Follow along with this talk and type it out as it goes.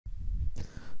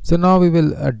So now we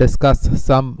will discuss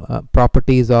some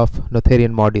properties of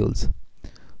Noetherian modules.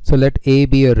 So let A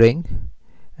be a ring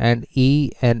and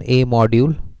E an A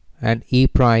module and E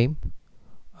prime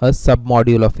a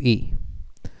submodule of E.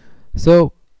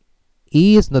 So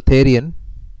E is Noetherian,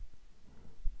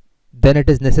 then it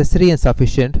is necessary and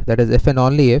sufficient, that is if and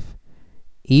only if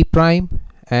E prime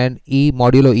and E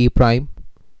modulo E prime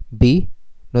be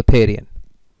Noetherian.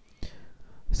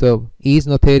 So E is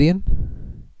Noetherian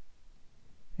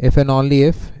if and only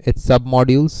if its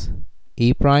submodules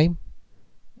E prime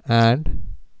and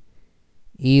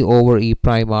E over E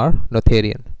prime are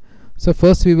Noetherian. So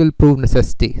first we will prove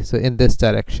necessity, so in this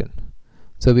direction.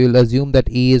 So we will assume that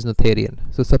E is Noetherian.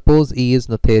 So suppose E is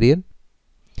Noetherian,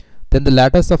 then the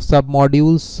lattice of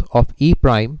submodules of E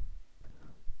prime,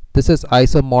 this is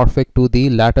isomorphic to the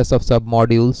lattice of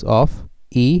submodules of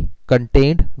E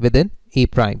contained within E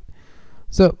prime.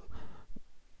 So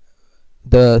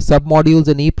the submodules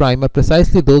in E prime are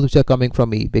precisely those which are coming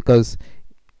from E, because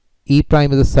E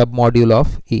prime is a submodule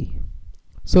of E.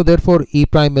 So therefore E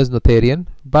prime is Noetherian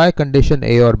by condition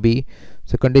A or B.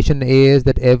 So condition A is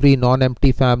that every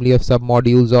non-empty family of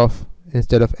submodules of,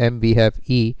 instead of M we have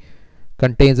E,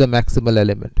 contains a maximal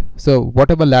element. So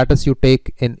whatever lattice you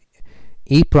take in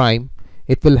E prime,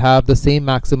 it will have the same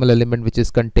maximal element which is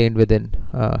contained within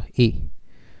E.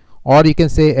 Or you can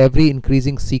say every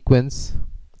increasing sequence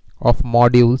of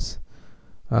modules,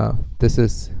 this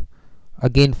is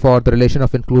again for the relation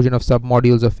of inclusion of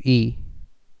submodules of E,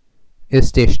 is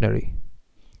stationary.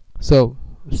 So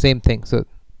same thing. So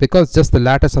because just the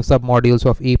lattice of submodules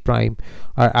of E prime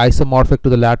are isomorphic to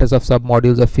the lattice of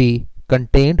submodules of E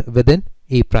contained within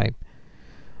E prime.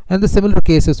 And the similar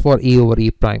case is for E over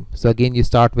E prime. So again you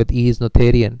start with E is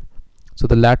Noetherian. So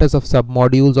the lattice of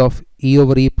submodules of E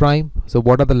over E prime. So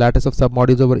what are the lattice of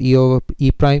submodules over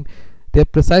E prime? They are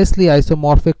precisely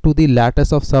isomorphic to the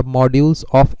lattice of submodules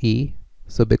of E.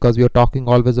 So because we are talking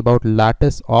always about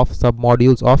lattice of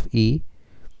submodules of E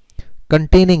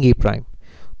containing E prime.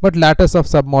 But lattice of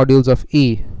submodules of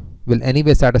E will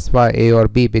anyway satisfy A or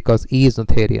B because E is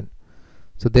Noetherian.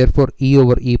 So therefore E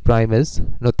over E prime is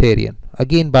Noetherian,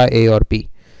 again by A or B,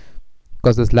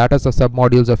 because this lattice of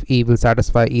submodules of E will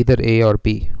satisfy either A or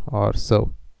B, or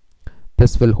so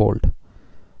this will hold.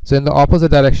 So in the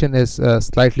opposite direction is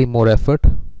slightly more effort.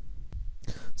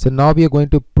 So now we are going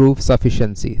to prove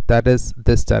sufficiency, that is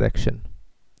this direction.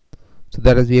 So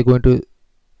that is, we are going to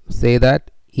say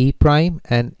that E prime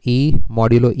and E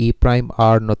modulo E prime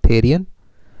are Noetherian,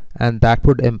 and that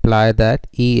would imply that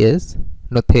E is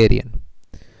Noetherian.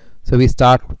 So we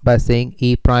start by saying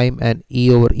E prime and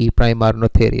E over E prime are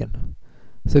Noetherian.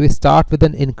 So we start with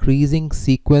an increasing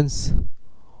sequence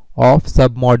of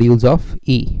submodules of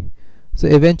E. So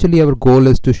eventually our goal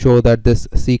is to show that this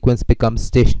sequence becomes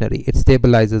stationary. It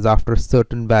stabilizes after a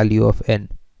certain value of n.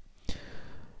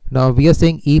 Now we are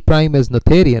saying E prime is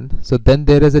Noetherian, so then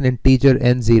there is an integer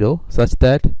n0 such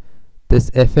that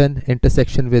this fn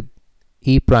intersection with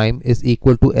E prime is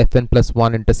equal to fn plus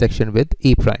 1 intersection with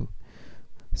E prime.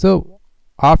 So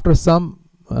after some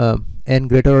n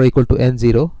greater or equal to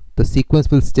n0, the sequence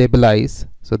will stabilize.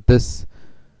 So this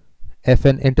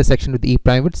fn intersection with E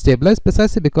prime would stabilize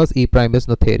precisely because E prime is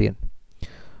Noetherian.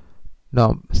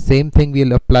 Now same thing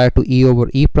we'll apply to E over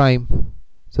E prime.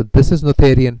 So this is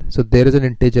Noetherian, so there is an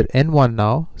integer n1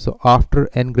 now. So after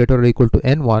n greater or equal to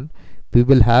n1, we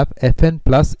will have fn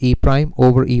plus E prime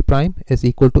over E prime is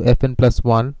equal to fn plus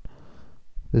 1,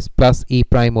 this plus E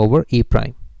prime over E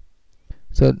prime.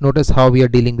 So notice how we are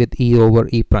dealing with E over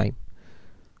E prime.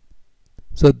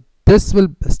 So this will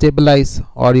stabilize,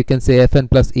 or you can say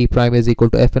fn plus E prime is equal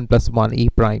to fn plus 1 E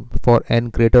prime for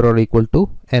n greater or equal to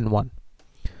n1.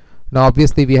 Now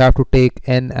obviously we have to take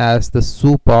n as the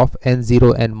sup of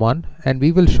n0 n1, and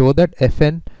we will show that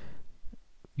fn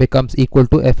becomes equal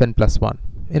to fn plus 1.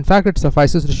 In fact, it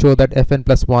suffices to show that fn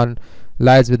plus 1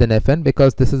 lies within fn,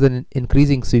 because this is an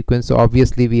increasing sequence, so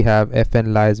obviously we have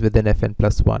fn lies within fn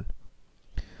plus 1.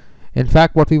 In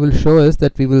fact, what we will show is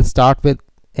that we will start with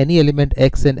any element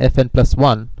x in fn plus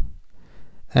 1,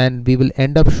 and we will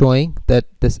end up showing that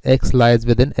this x lies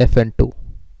within fn2,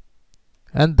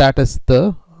 and that is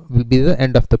will be the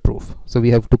end of the proof. So we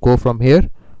have to go from here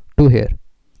to here.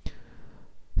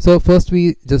 So first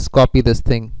we just copy this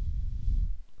thing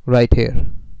right here.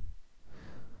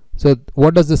 So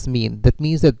what does this mean? That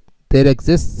means that there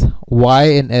exists y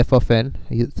in f of n.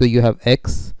 So you have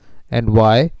x and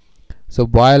y. So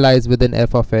y lies within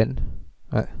f of n.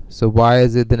 So y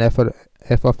is within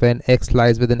f of n, x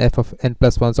lies within f of n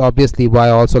plus 1. So obviously y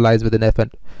also lies within f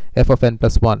of n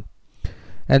plus 1.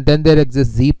 And then there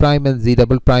exists z prime and z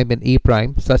double prime in E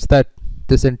prime such that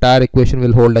this entire equation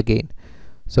will hold again.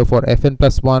 So for fn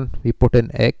plus 1 we put in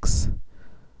x.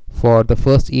 For the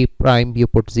first e prime you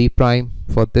put z prime.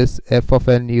 For this f of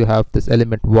n you have this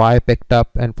element y picked up,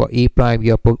 and for e prime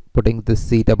you are putting this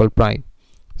z double prime.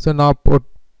 So now put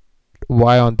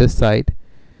y on this side,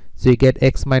 so you get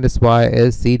x minus y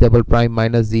is z double prime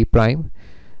minus z prime,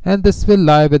 and this will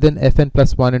lie within fn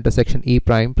plus 1 intersection e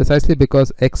prime, precisely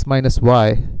because x minus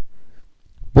y,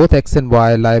 both x and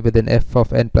y lie within f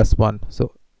of n plus 1.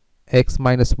 So x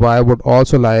minus y would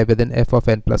also lie within f of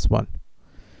n plus 1.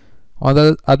 On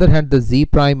the other hand, the z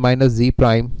prime minus z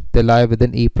prime, they lie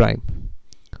within e prime.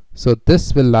 So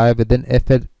this will lie within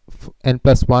f of n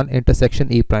plus 1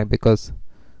 intersection e prime, because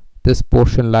this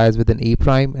portion lies within e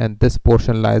prime and this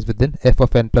portion lies within f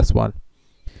of n plus 1.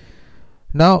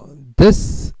 Now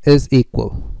this is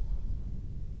equal.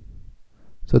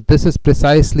 So this is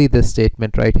precisely this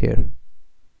statement right here.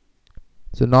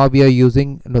 So now we are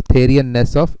using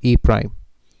Noetherianness of e prime.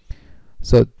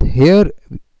 So here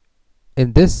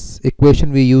in this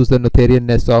equation we use the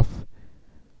Noetherianness of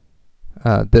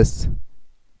this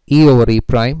e over e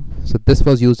prime. So this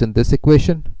was used in this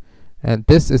equation, and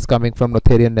this is coming from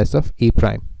Noetherianness of e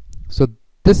prime. So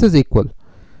this is equal.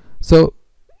 So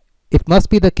it must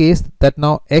be the case that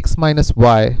now x minus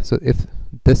y, so if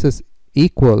this is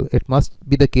equal, it must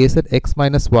be the case that x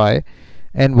minus y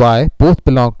and y both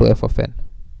belong to f of n,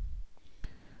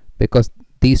 because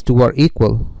these two are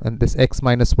equal, and this x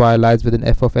minus y lies within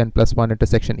f of n plus 1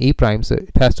 intersection e prime, so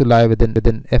it has to lie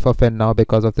within f of n now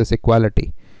because of this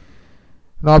equality.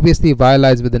 Now obviously y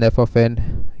lies within f of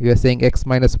n. You are saying x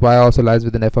minus y also lies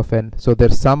within f of n, so their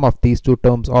sum of these two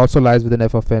terms also lies within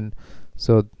f of n.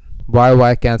 So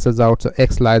y cancels out, so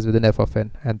x lies within f of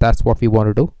n, and that's what we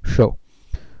wanted to show.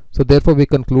 So therefore we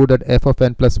conclude that f of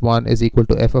n plus 1 is equal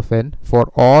to f of n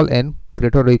for all n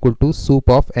greater or equal to sup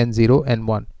of n0,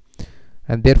 n1,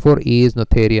 and therefore E is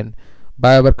Noetherian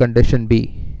by our condition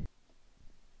B.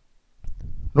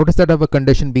 Notice that our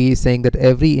condition B is saying that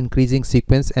every increasing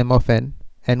sequence m of n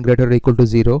greater or equal to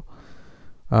 0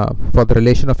 for the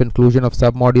relation of inclusion of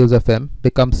submodules of m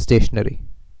becomes stationary.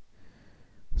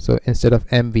 So instead of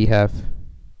m we have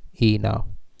E now.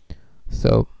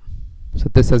 So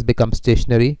this has become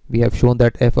stationary. We have shown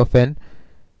that f of n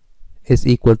is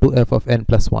equal to f of n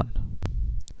plus 1.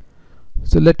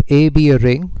 So let A be a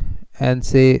ring, and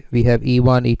say we have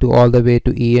E1, E2 all the way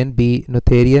to En be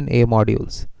Noetherian A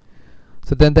modules.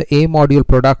 So then the A module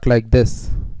product like this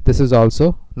is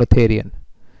also Noetherian.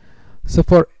 So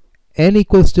for n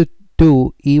equals to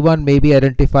 2, E1 may be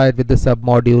identified with the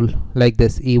submodule like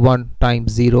this, E1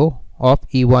 times 0 of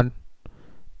E1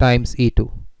 times E2.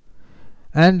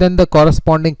 And then the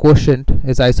corresponding quotient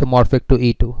is isomorphic to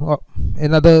E2. Or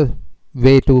another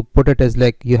way to put it is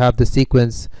like you have the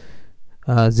sequence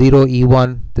 0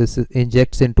 E1, this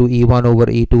injects into E1 over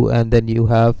E2, and then you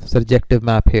have surjective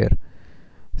map here.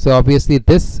 So obviously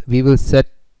this we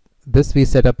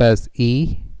set up as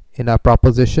E in our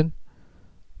proposition,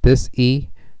 this E,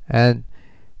 and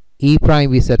E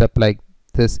prime we set up like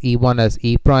this, E1 as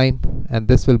E prime, and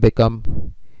this will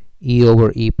become E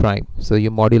over E prime. So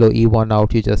you modulo E1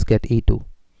 out, you just get E2.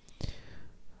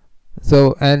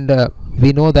 So and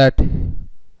we know that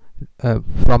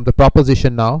from the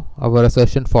proposition now our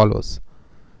assertion follows,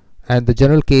 and the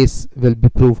general case will be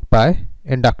proved by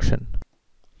induction.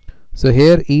 So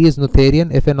here E is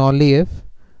Noetherian if and only if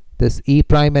this E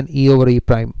prime and E over E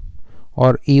prime,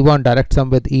 or E1 direct sum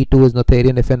with E2 is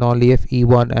Noetherian if and only if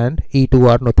E1 and E2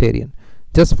 are Noetherian.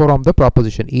 Just from the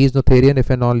proposition, E is Noetherian if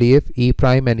and only if E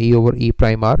prime and E over E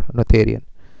prime are Noetherian.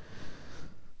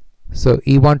 So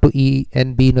E1 to E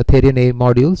and be Noetherian A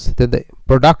modules, then the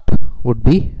product would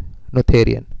be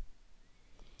Noetherian.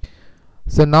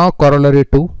 So now corollary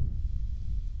 2.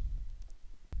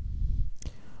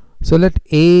 So let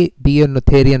A be a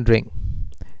Noetherian ring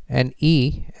and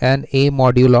E an A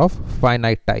module of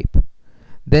finite type.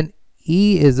 Then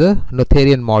E is a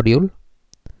Noetherian module,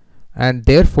 and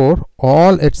therefore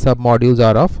all its submodules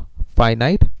are of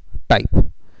finite type.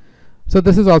 So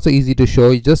this is also easy to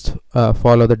show. You just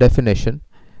follow the definition.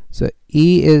 So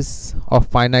E is of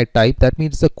finite type. That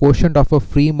means the quotient of a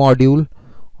free module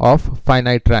of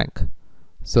finite rank.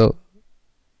 So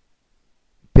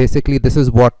basically this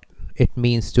is what it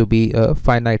means to be a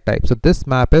finite type. So this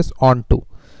map is onto.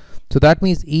 So that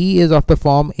means E is of the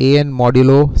form an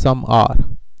modulo some r.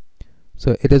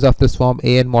 So it is of this form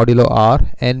an modulo r,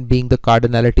 n being the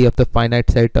cardinality of the finite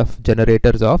set of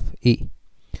generators of E.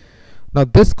 Now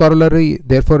this corollary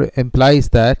therefore implies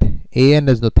that an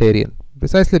is Noetherian,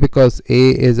 precisely because A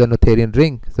is a Noetherian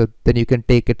ring. So then you can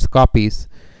take its copies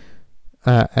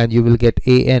and you will get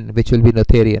an, which will be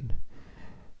Noetherian.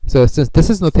 So since this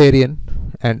is Noetherian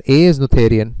and A is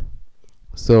Noetherian,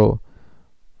 so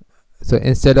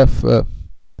instead of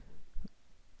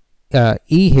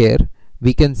E here,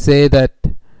 we can say that,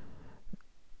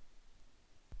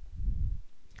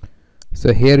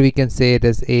 so here we can say it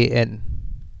as AN,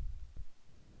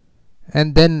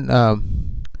 and then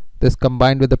this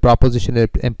combined with the proposition,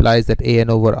 it implies that AN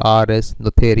over R is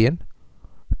Noetherian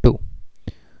 2.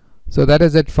 So that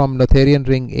is it. From Noetherian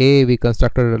ring A, we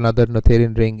constructed another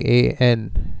Noetherian ring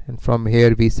AN, and from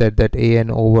here we said that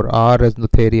AN over R is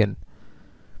Noetherian,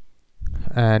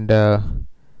 and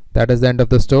that is the end of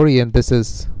the story, and this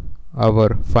is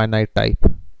our finite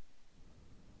type.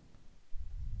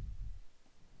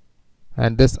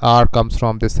 And this R comes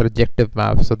from this surjective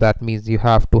map, so that means you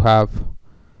have to have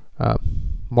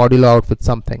modulo out with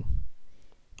something.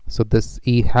 So this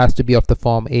E has to be of the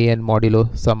form AN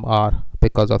modulo some R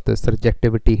because of this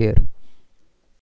surjectivity here.